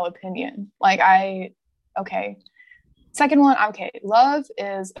have no opinion. Okay. Second one, okay. Love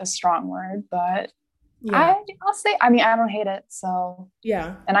is a strong word, but yeah. I'll say, I don't hate it. So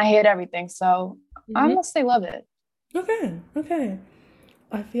yeah. And I hate everything. So I'm gonna say love it. Okay.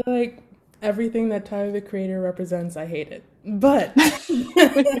 I feel like everything that Tyler, the Creator, represents, I hate it. But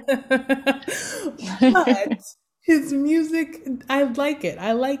his music, I like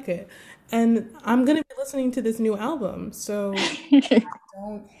it. And I'm going to be listening to this new album. So I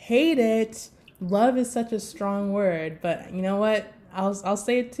don't hate it. Love is such a strong word. But you know what? I'll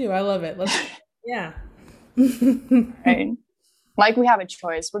say it too. I love it. Yeah. Right. Like we have a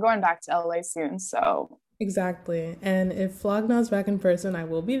choice. We're going back to LA soon. So exactly. And if Flognaw's back in person, I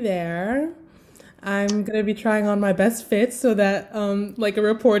will be there. I'm going to be trying on my best fits so that like a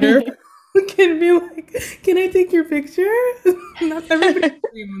reporter can be like, can I take your picture? Not everybody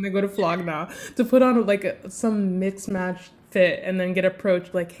when they go to Flognaw to put on like some mixed match fit and then get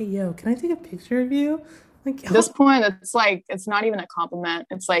approached like, hey, yo, can I take a picture of you? Like, at this point, it's like, it's not even a compliment.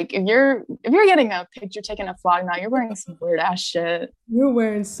 It's like, if you're getting a picture taken at Flognaw, you're wearing some weird ass shit. You're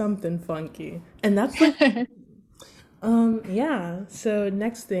wearing something funky. And that's like, yeah. So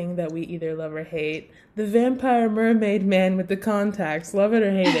next thing that we either love or hate, the vampire mermaid man with the contacts. Love it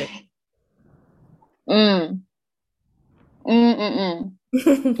or hate it? You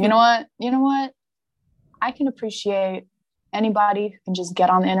know what? I can appreciate anybody who can just get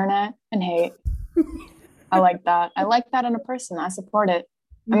on the internet and hate. I like that. I like that in a person. I support it.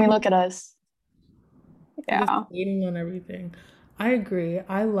 I mean, look at us. Yeah. Just hating on everything. I agree.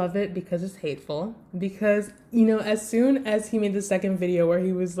 I love it because it's hateful. Because, as soon as he made the second video where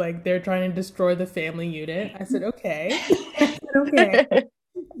he was like, they're trying to destroy the family unit, I said, okay. Okay.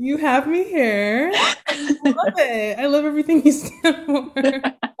 You have me here. I love it. I love everything you stand for.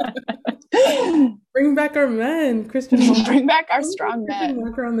 Bring back our men, Christian. Bring back our strong men.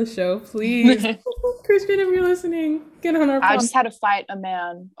 Walker on the show, please. Christian, if you're listening, get on our podcast. I just had to fight a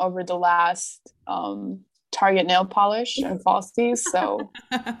man over the last Target nail polish and falsies. So,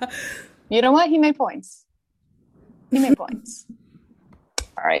 you know what? He made points. All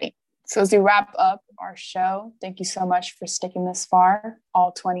right. So as we wrap up our show, thank you so much for sticking this far,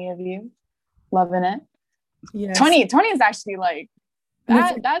 all 20 of you. Loving it. Yes. 20 is actually like,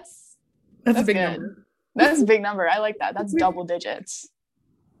 that's a big good. Number. That's a big number. I like that. That's double digits.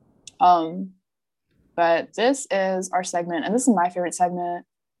 But this is our segment, and this is my favorite segment.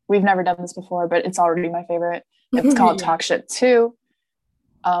 We've never done this before, but it's already my favorite. It's called Talk Shit 2.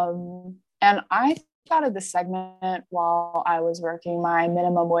 And I thought of this segment while I was working my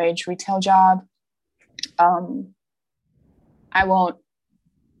minimum wage retail job. I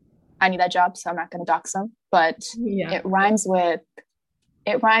need that job, so I'm not going to dox them, but it rhymes with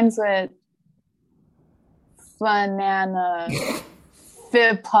banana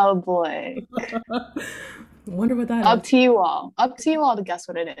public. Wonder what that Up to you all to guess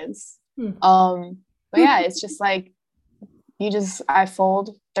what it is. But yeah, it's just like I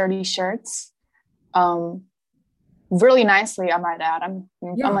fold 30 shirts really nicely, I might add. I'm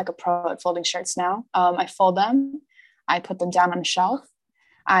like a pro at folding shirts now. I fold them, I put them down on a shelf,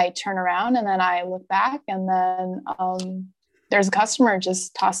 I turn around, and then I look back, and then there's a customer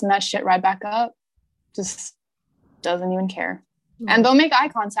just tossing that shit right back up, just doesn't even care. And they'll make eye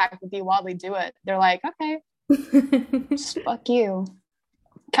contact with you while they do it. They're like, okay, just fuck you.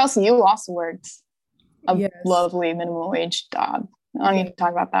 Kelsey, you also worked a lovely minimum wage job. I don't need to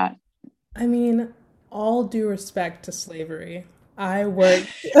talk about that. I mean, all due respect to slavery, I worked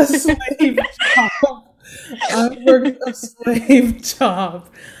a slave job.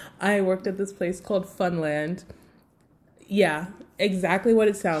 I worked at this place called Funland. Yeah, exactly what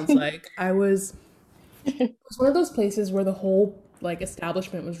it sounds like. It was one of those places where the whole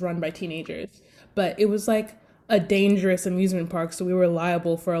establishment was run by teenagers, but it was like a dangerous amusement park, so we were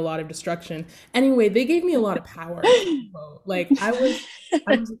liable for a lot of destruction. Anyway, they gave me a lot of power. Like I was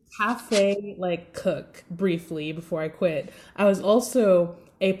a cafe like cook briefly before I quit. I was also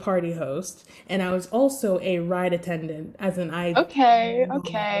a party host, and I was also a ride attendant, as in I Okay.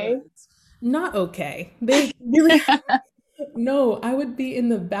 not okay. They really no, I would be in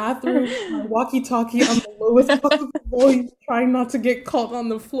the bathroom, my walkie-talkie on the lowest possible volume, trying not to get caught on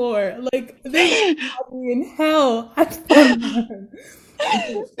the floor. Like they had me in hell.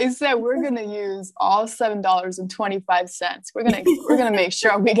 They said we're gonna use all $7.25. We're gonna make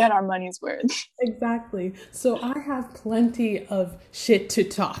sure we get our money's worth. Exactly. So I have plenty of shit to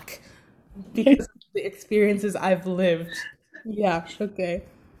talk because of the experiences I've lived. Yeah. Okay.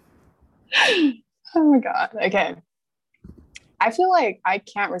 Oh my God. Okay. I feel like I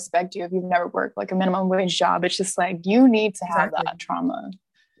can't respect you if you've never worked like a minimum wage job. It's just like you need to have that trauma.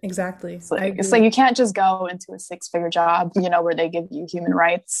 Exactly. It's like you can't just go into a 6-figure job, where they give you human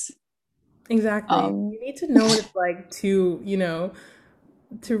rights. Exactly. You need to know what it's like to,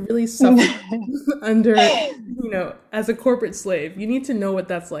 to really suffer under, as a corporate slave. You need to know what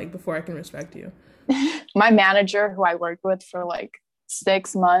that's like before I can respect you. My manager, who I worked with for like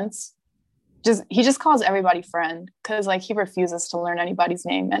 6 months, he just calls everybody friend because like he refuses to learn anybody's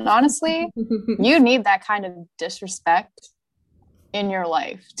name. And honestly, you need that kind of disrespect in your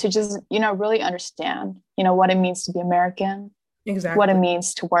life to just, really understand, what it means to be American. Exactly. What it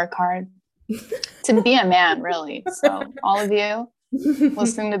means to work hard, to be a man, really. So all of you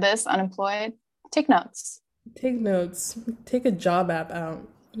listening to this, unemployed, take notes. Take notes. Take a job app out.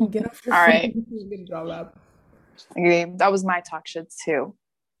 Get off your phone. All right. Get a job app. Okay, that was my talk shit too.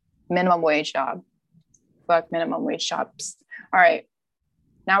 Minimum wage job. Fuck minimum wage jobs. All right.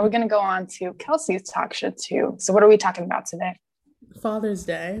 Now we're going to go on to Kelsey's talk shit too. So what are we talking about today? Father's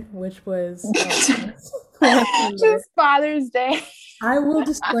Day, which was... Just Father's Day. I will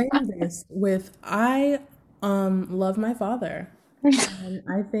disclaim this with, I love my father. And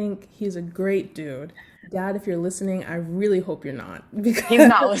I think he's a great dude. Dad, if you're listening, I really hope you're not. Because he's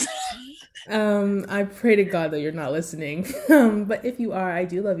not listening. I pray to God that you're not listening. But if you are, I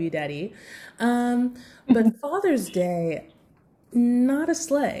do love you, Daddy. But Father's Day, not a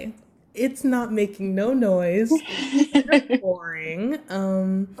sleigh. It's not making no noise. It's boring.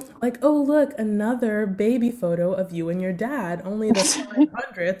 Like, oh, look, another baby photo of you and your dad. Only the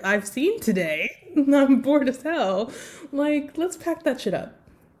 500th I've seen today. I'm bored as hell. Like, let's pack that shit up.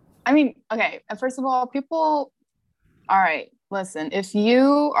 I mean, okay. First of all, all right, listen, if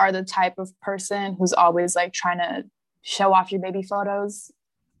you are the type of person who's always like trying to show off your baby photos,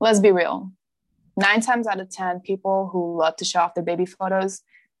 let's be real. 9 times out of 10, people who love to show off their baby photos,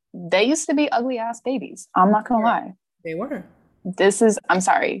 they used to be ugly ass babies. I'm not gonna lie. They were. I'm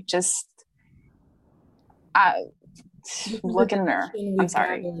sorry, look in there. I'm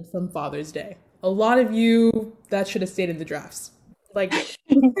sorry. From Father's Day. A lot of you, that should have stayed in the drafts. Like,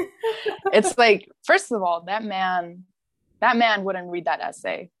 it's like, first of all, that man wouldn't read that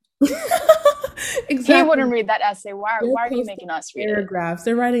essay. Exactly. He wouldn't read that essay. Why are you making us read paragraphs?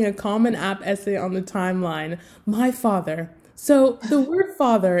 They're writing a Common App essay on the timeline. My father. So the word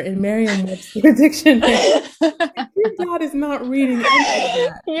father in Merriam-Webster dictionary, your dad is not reading any of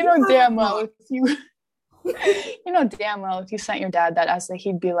that. You know damn well if you sent your dad that essay,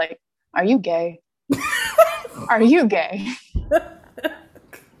 he'd be like, "Are you gay? Are you gay?"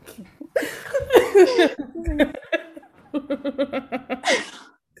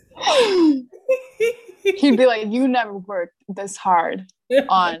 He'd be like, "You never worked this hard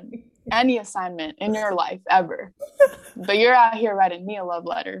on any assignment in your life ever, but you're out here writing me a love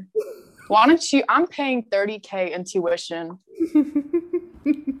letter. Why don't you? I'm paying $30,000 in tuition.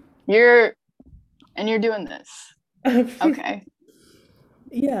 You're doing this, okay?"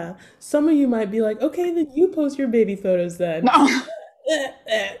 Yeah, some of you might be like, "Okay, then you post your baby photos then." No.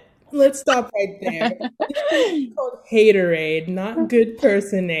 Let's stop right there. It's called Haterade, not good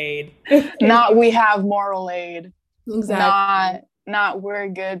person aid. Not we have moral aid. Exactly. Not we're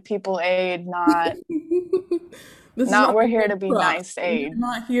good people aid. Not we're here to be nice aid. We're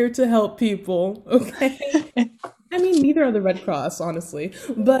not here to help people. Okay. I mean, neither are the Red Cross, honestly.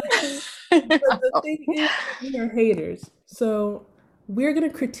 But the thing is, we are haters. So we're gonna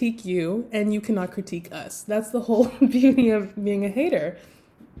critique you, and you cannot critique us. That's the whole beauty of being a hater.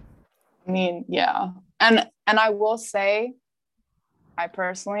 I mean, yeah. And I will say, I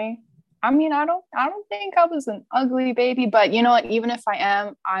don't think I was an ugly baby, but you know what, even if I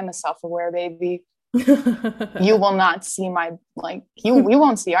am, I'm a self-aware baby. You will not see we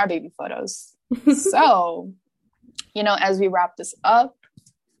won't see our baby photos. So, as we wrap this up,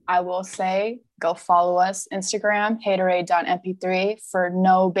 I will say, go follow us Instagram, haterade.mp3 for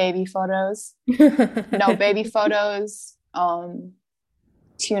no baby photos. No baby photos. Tune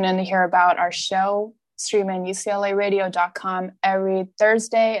in to hear about our show, streaming UCLAradio.com every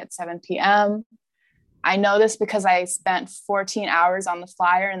Thursday at 7 p.m. I know this because I spent 14 hours on the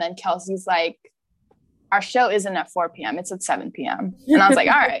flyer, and then Kelsey's like, our show isn't at 4 p.m., it's at 7 p.m. And I was like,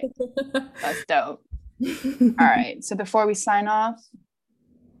 all right, that's dope. All right, so before we sign off,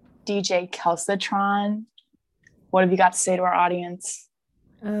 DJ Kelsatron, what have you got to say to our audience?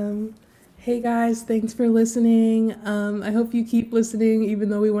 Hey guys, thanks for listening. I hope you keep listening, even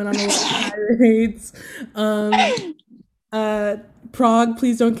though we went on a lot of tirades. Prague,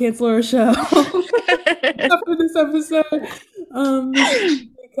 please don't cancel our show after this episode.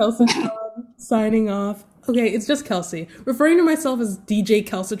 Kelsey signing off. Okay, it's just Kelsey. Referring to myself as DJ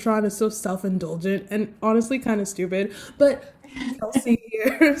Kelsatron is so self-indulgent and honestly kind of stupid, but Kelsey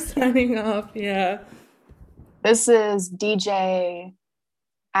here signing off. Yeah. This is DJ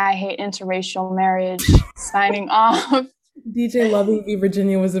I Hate Interracial Marriage signing off. DJ Loving V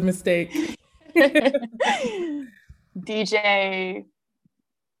Virginia was a mistake. DJ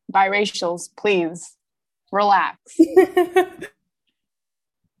Biracials, please relax.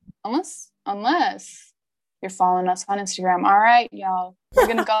 Unless you're following us on Instagram. All right, y'all. We're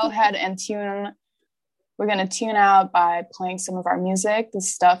gonna go ahead and tune out by playing some of our music, the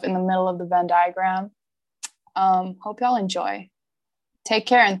stuff in the middle of the Venn diagram. Hope y'all enjoy. Take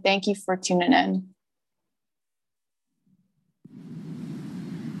care and thank you for tuning in.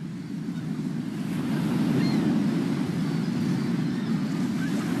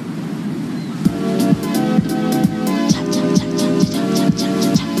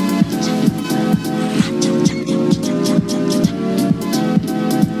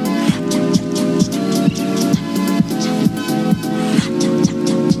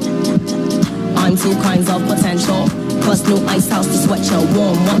 I'm two kinds of potential. Plus new ice house to sweat your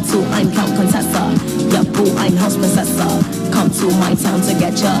warm. 1, 2, I'm Count Contessa. Yup, boo, I'm house possessor. Come to my town to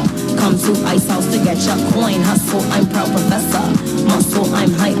get ya. Come to ice house to get ya. Coin hustle, I'm proud professor. Muscle,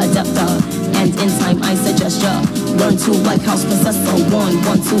 I'm high adapter. And in time I suggest ya learn to like house possessor. 1,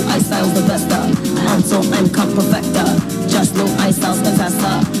 1, 2, ice style's the best. Until I'm come perfecter. Just new ice house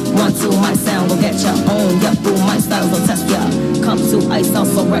contessa. 1, 2, my sound will get ya own. Yup, boo, my styles will test ya. Come to ice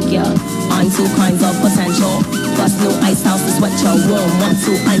house will wreck ya. I'm two kinds of potential. Plus new ice house to sweat your warm. 1,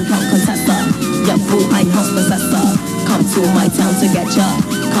 2, I'm Count Contessa. Yup, boo, I'm house possessor. Come to my town to get ya.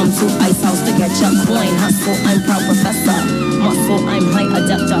 Come to ice house to get ya. Coin hustle, I'm proud professor. Muscle, I'm high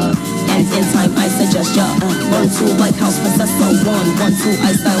adapter. And in time I suggest ya learn to like house possessor. 1, 1, 2,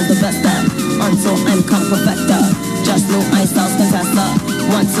 ice style's the best. Until I'm come perfecter. Just new ice house contessa.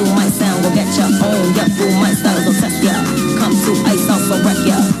 1, 2, my sound will get ya own. Yup, boo, my styles will test ya. Come to ice house will wreck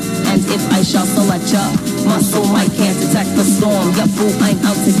ya. And if I shall select ya, muscle might can't detect the storm. Yup, boo, I'm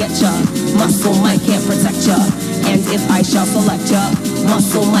out to get ya. Muscle might can't protect ya. And if I shall select ya,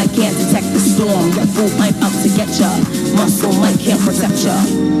 muscle might can't detect the storm. Yup, boo, I'm out to get ya. Muscle might can't protect ya.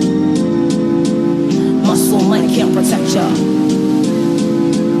 Muscle might can't protect ya.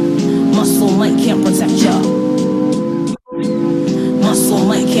 Muscle might can't protect ya. Muscle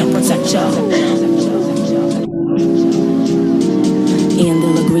might can't protect ya. And the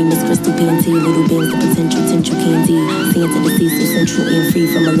agreements, crystal PNT, little bands, the potential candy. Sand to the sea, so central and free.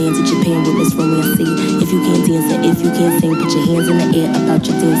 From Milan to Japan with Miss Romancy. If you can't dance and if you can't sing, put your hands in the air about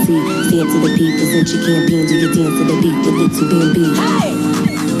your dancing. Stand to the beat, present your campaign, do your dance to the beat with little B&B. Hey!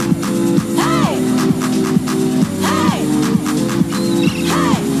 Hey! Hey!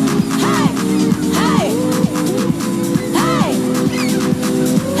 Hey! Hey! Hey! Hey! Hey!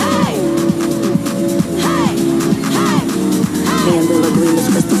 Hey! Hey! Vandal agreements,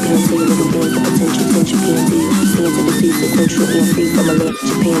 crystal PNT, little bands, the potential candy. Stand to the sea, so central and free. From Milan to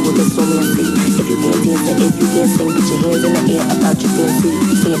Japan with Miss Romancy. If you can't dance and if you can't sing, put your hands in the air about your fancy.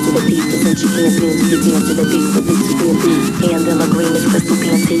 Stand to the beat, present your campaign, do your dance to the beat with little B&B. Vandal agreements, crystal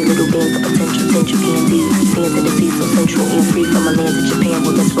PNT, little bands, the potential candy. Stand to the sea, so central and free. From Milan to Japan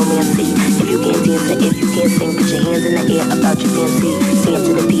with Miss Romancy. If you can't dance and if you can't sing, put your hands in the air about your fancy. Stand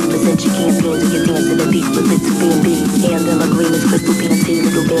to the beat, present your campaign, do your dance to the beat with little B&B. Vandal agreements, crystal PNT,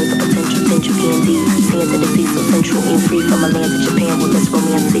 little bands, the potential candy. Stand to the sea, so central and free. From Milan to Japan with Miss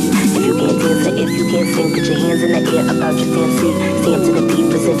Romancy. If you can't dance and if you can't sing, put your hands in the air about your fancy. Stand to the beat,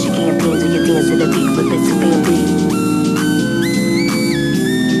 present your campaign, do your dance to the beat with little B&B.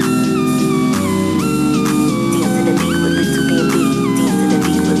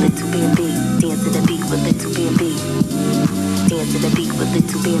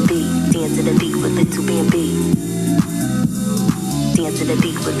 Dance to the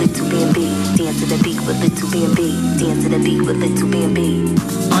beat with little B&B. Dance to the beat with little B&B. Dance to the beat with little B&B.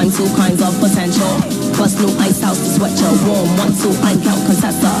 I'm two kinds of potential. Plus new ice house to sweat your warm. 1, 2, I'm Count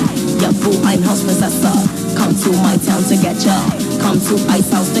Contessa. Yeah, boo, I'm house princessa. Come to my town to get ya. Come to ice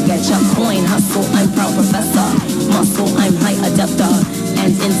house to get ya. Coin hustle, I'm proud professor. Muscle, I'm high adapter.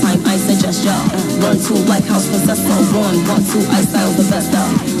 And in time I suggest ya. Learn to like house possessor. 1, 2, I style the best.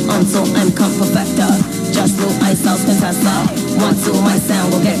 Until I'm come perfecter. Just new ice house contessa. 1, 2, my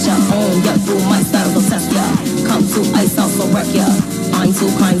sound will get ya on. Yeah, boo, my style will test ya. Come to ice house will wreck ya. I'm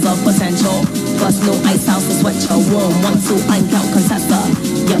two kinds of potential. Plus new ice house to sweat your warm. 1, 2, I'm Count Contessa.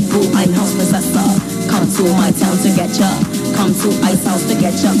 Yeah, boo, I'm house possessor. Come to my town to get ya. Come to ice house to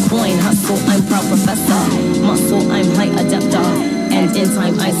get ya. Coin hustle, I'm proud professor. Muscle, I'm high adapter. And in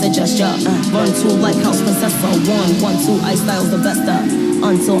time I suggest ya. Run to like house possessor. 1, 2, I style's the best.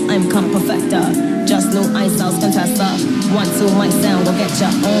 Until I'm come perfecter. Just new ice house contessa. 1, 2, my sound will get ya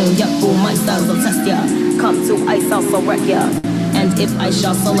on. Yeah, boo, my style will test ya. Come to ice house will wreck ya. And if I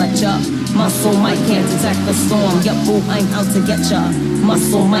shall select ya, muscle might can't detect the storm. Yeah, boo, I'm out to get ya.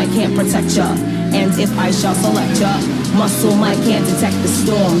 Muscle might can't protect ya. And if I shall select ya, muscle might can't detect the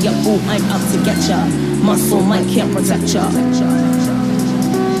storm. Yeah, boo, I'm out to get ya. Muscle might can't protect ya.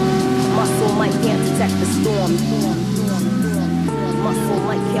 Muscle might can't detect the storm. Muscle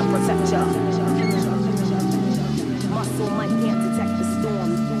might can't protect ya.